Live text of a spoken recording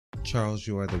Charles,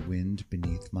 you are the wind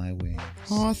beneath my wings.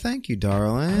 Oh, thank you,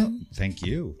 darling. Thank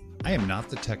you. I am not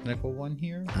the technical one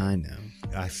here. I know.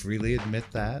 I freely admit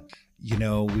that. You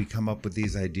know, we come up with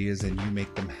these ideas and you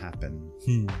make them happen.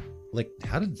 Like,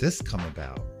 how did this come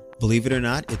about? Believe it or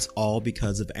not, it's all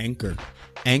because of Anchor.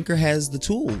 Anchor has the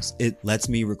tools. It lets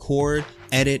me record,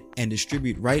 edit, and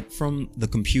distribute right from the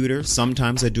computer.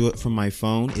 Sometimes I do it from my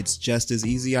phone. It's just as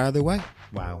easy either way.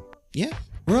 Wow. Yeah.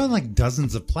 We're on like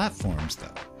dozens of platforms,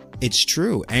 though. It's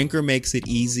true. Anchor makes it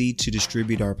easy to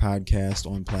distribute our podcast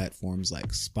on platforms like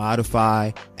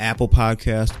Spotify, Apple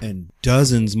Podcast, and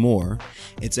dozens more.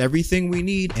 It's everything we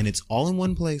need, and it's all in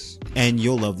one place. And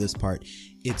you'll love this part.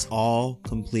 It's all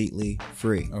completely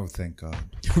free. Oh, thank God.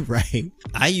 Right.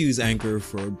 I use Anchor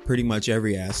for pretty much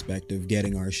every aspect of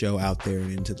getting our show out there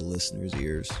and into the listeners'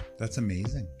 ears. That's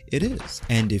amazing. It is.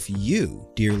 And if you,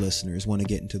 dear listeners, want to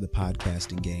get into the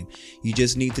podcasting game, you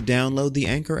just need to download the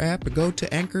Anchor app or go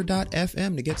to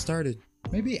Anchor.fm to get started.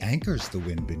 Maybe Anchor's the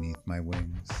wind beneath my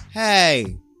wings.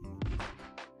 Hey!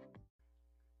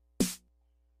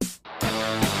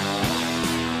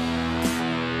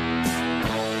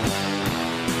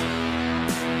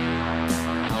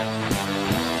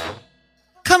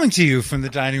 Coming to you from the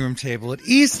dining room table at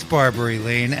East Barbary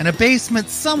Lane and a basement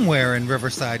somewhere in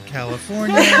Riverside,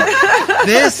 California,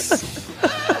 this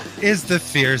is the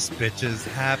Fierce Bitches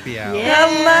Happy Hour.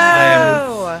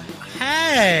 Hello!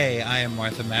 Hey, I am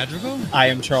Martha Madrigal. I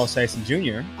am Charles Tyson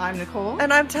Jr. I'm Nicole.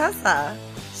 And I'm Tessa.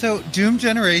 So, Doom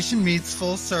Generation meets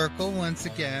full circle once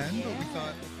again, but we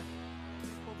thought...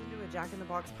 Pulled into a Jack in the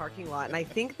Box parking lot, and I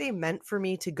think they meant for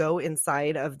me to go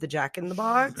inside of the Jack in the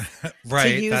Box right,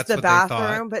 to use that's the what they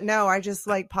bathroom, thought. but no, I just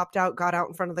like popped out, got out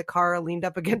in front of the car, leaned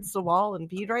up against the wall, and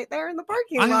peed right there in the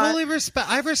parking lot.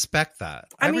 I respect that.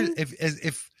 I mean,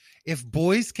 if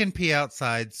boys can pee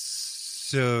outside,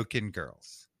 so can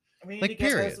girls. Like,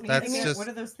 period. That's just... What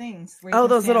are those things? Oh,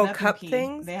 those little cup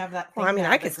things? They have that thing. Well, I mean,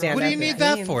 I could stand What up. do you need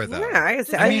that for, though? Yeah, I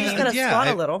just gotta squat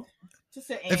a little.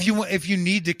 If you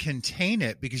need to contain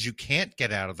it because you can't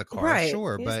get out of the car, right.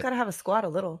 sure, You but just gotta have a squat a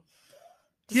little.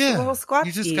 Just yeah, a little squat.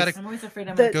 you just gotta. I'm always afraid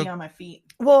I'm gonna pee on my feet.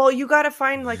 Well, you gotta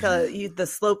find like the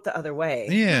slope the other way.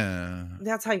 Yeah,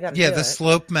 that's how you gotta. Yeah, do the it.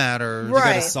 slope matters. Right.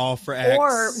 You gotta solve for X.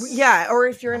 Or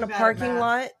if you're in a parking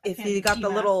lot, if you got the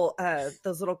little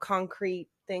those little concrete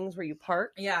things where you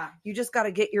park, you just got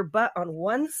to get your butt on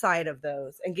one side of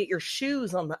those and get your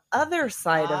shoes on the other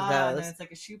side of those. Then it's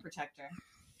like a shoe protector.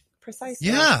 Precisely.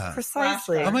 Yeah.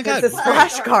 Precisely. Oh my God. It's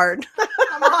splash guard.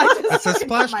 It's a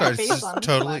splash guard. It's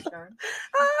totally.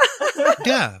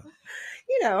 Yeah.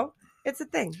 You know, it's a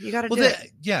thing. You got to do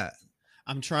it. Yeah.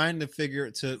 I'm trying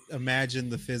to imagine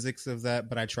the physics of that,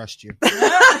 but I trust you.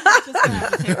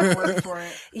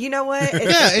 You know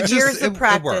what? Years of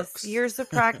practice. Works. Years of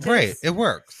practice. Right. It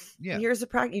works. Yeah. Years of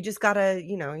practice. You just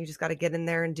gotta get in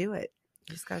there and do it.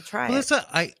 You just gotta try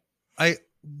it. I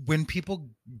when people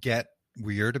get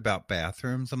weird about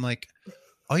bathrooms, I'm like,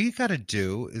 all you gotta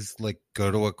do is like go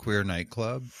to a queer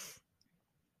nightclub.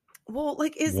 Well,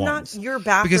 like, is once. not your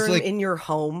bathroom in your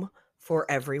home for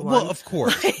everyone? Well, of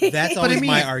course. That's always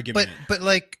my argument. But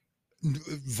like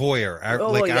voyeur,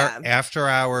 our after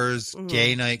hours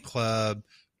gay nightclub.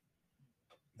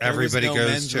 Everybody there was no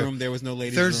goes men's to. Room, there was no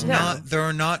ladies' room. There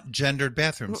are not gendered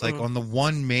bathrooms. Like on the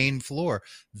one main floor,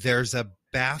 there's a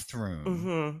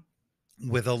bathroom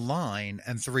with a line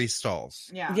and 3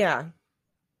 stalls. Yeah.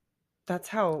 That's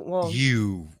how. Well,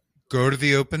 you go to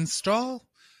the open stall.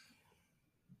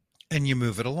 And you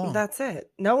move it along. That's it.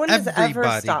 No one has ever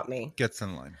stopped me. Gets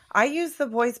in line. I use the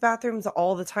boys' bathrooms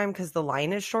all the time because the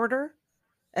line is shorter.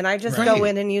 And I just go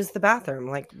in and use the bathroom.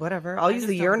 Like, whatever. I'll use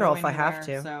the urinal if I have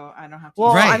to. So I don't have to.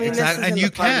 Well, right, I mean, exactly. This is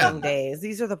and the partying days.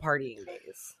 These are the partying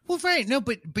days. Well, right. No,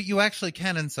 but you actually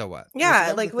can, and so what?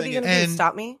 Yeah, like, what are you going to do?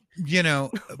 Stop me? You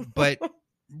know, but,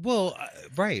 well,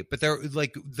 right. But they're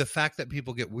like, the fact that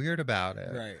people get weird about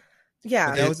it. Right.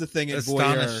 Yeah. That was the thing.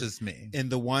 Astonishes me. In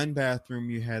the one bathroom,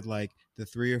 you had like the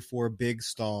 3 or 4 big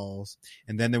stalls,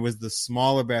 and then there was the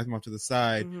smaller bathroom off to the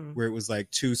side where it was like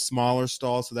 2 smaller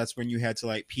stalls. So that's when you had to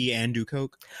like pee and do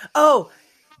coke. Oh,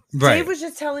 right. Dave was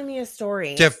just telling me a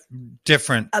story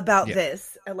different about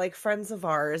this. Like friends of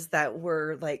ours that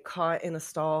were like caught in a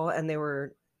stall, and they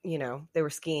were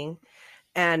skiing,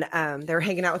 and they were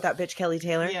hanging out with that bitch Kelly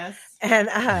Taylor. Yes, and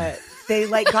they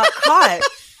like got caught.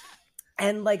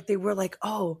 And like they were like,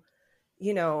 oh,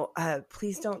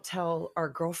 please don't tell our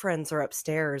girlfriends are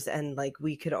upstairs, and like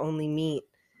we could only meet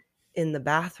in the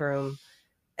bathroom,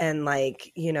 and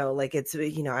like it's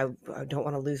I don't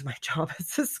want to lose my job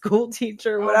as a school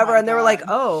teacher or whatever. And they were like,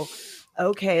 oh,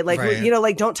 okay, like right.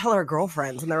 Like don't tell our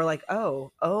girlfriends. And they were like,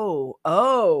 oh,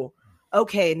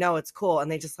 okay, no, it's cool.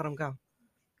 And they just let them go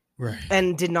Right.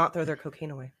 and did not throw their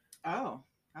cocaine away. Oh,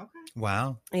 okay.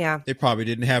 Wow. Yeah. They probably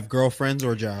didn't have girlfriends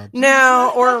or jobs.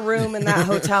 No, or a room in that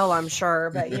hotel, I'm sure.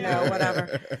 But,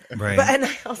 whatever. Right. But and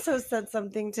I also said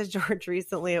something to George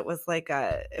recently. It was like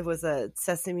a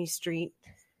Sesame Street,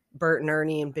 Bert and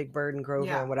Ernie and Big Bird and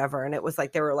Grover and whatever. And it was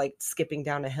like they were like skipping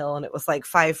down a hill, and it was like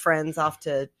 5 friends off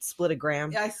to split a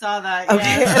gram. Yeah, I saw that. Okay,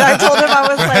 yes. and I told him I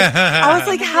was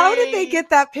like, how did they get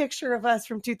that picture of us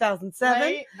from 2007?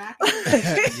 Right? Back in the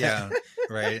day. Yeah.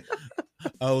 Right.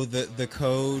 Oh, the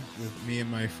code with me and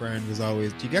my friend was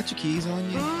always, "Do you got your keys on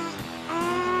you?"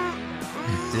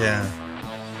 Yeah.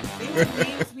 They had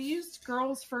names. We used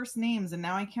girls' first names, and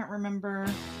now I can't remember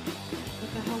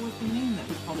what the hell was the name that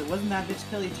we called it. Wasn't that bitch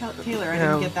Kelly Taylor? I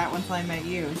didn't get that one until I met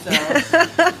you. So, damn,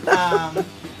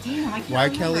 I can't Why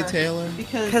remember. Kelly Taylor?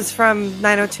 Because from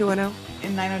 90210,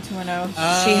 in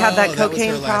 90210, she had that was cocaine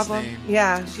her last problem. name.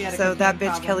 Yeah, She had a so that cocaine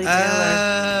bitch problem. Kelly Taylor.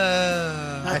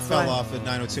 I That's fell why. off at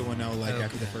 90210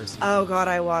 after the first. Oh God,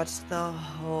 I watched the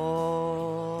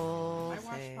whole